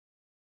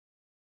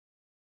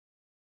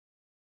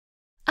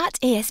At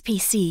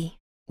ASPC,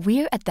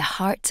 we're at the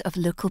heart of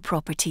local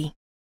property.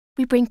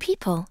 We bring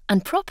people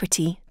and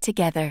property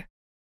together.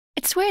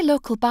 It's where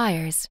local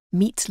buyers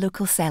meet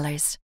local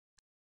sellers.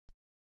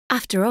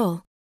 After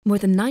all, more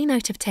than 9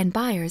 out of 10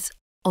 buyers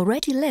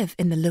already live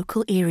in the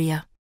local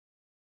area.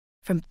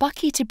 From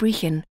Buckie to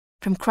Brechin,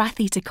 from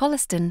Crathy to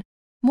Colliston,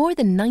 more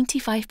than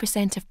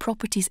 95% of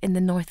properties in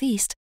the North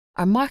East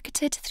are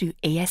marketed through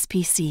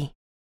ASPC.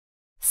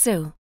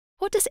 So,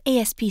 what does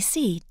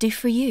ASPC do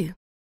for you?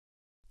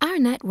 Our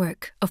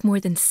network of more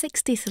than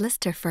 60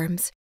 solicitor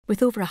firms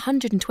with over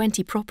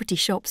 120 property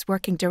shops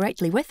working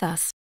directly with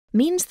us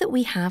means that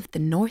we have the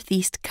North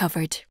East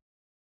covered.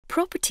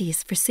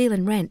 Properties for sale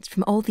and rent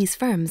from all these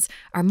firms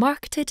are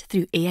marketed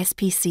through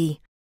ASPC,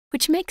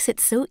 which makes it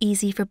so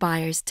easy for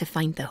buyers to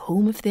find the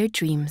home of their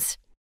dreams.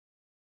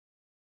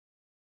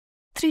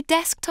 Through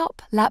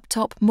desktop,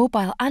 laptop,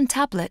 mobile and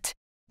tablet,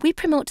 we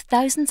promote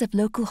thousands of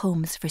local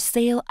homes for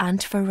sale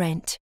and for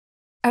rent.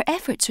 Our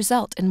efforts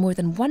result in more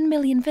than 1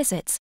 million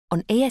visits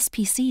on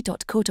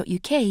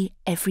aspc.co.uk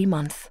every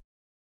month.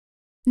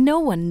 No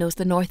one knows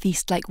the North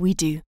East like we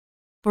do.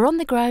 We're on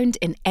the ground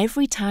in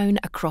every town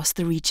across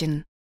the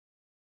region.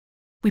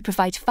 We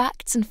provide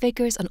facts and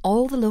figures on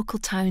all the local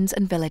towns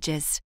and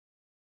villages.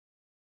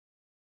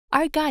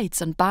 Our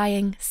guides on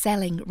buying,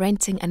 selling,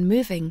 renting and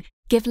moving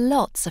give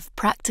lots of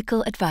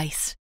practical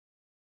advice.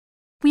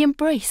 We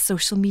embrace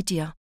social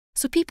media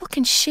so people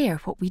can share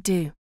what we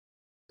do.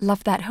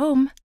 Love that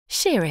home?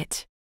 Share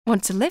it.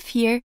 Want to live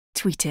here?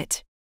 Tweet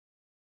it.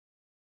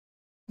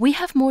 We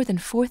have more than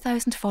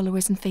 4,000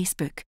 followers on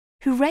Facebook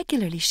who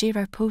regularly share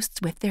our posts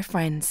with their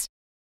friends.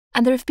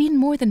 And there have been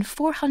more than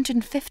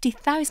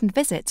 450,000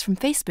 visits from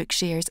Facebook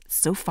shares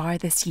so far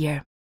this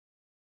year.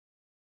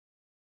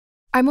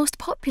 Our most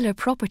popular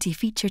property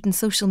featured in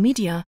social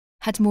media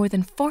had more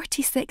than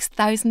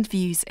 46,000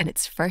 views in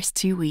its first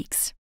 2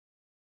 weeks.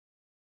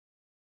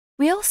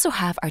 We also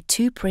have our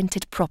 2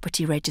 printed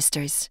property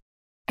registers.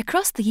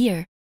 Across the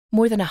year,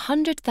 more than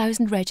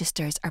 100,000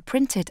 registers are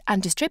printed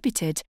and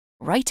distributed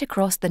right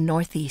across the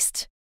North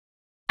East.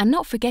 And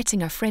not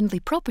forgetting our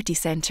friendly property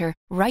centre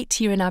right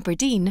here in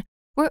Aberdeen,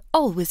 we're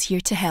always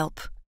here to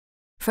help.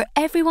 For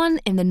everyone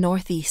in the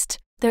North East,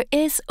 there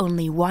is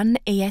only one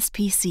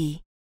ASPC.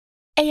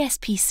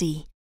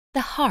 ASPC,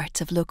 the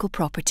heart of local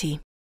property.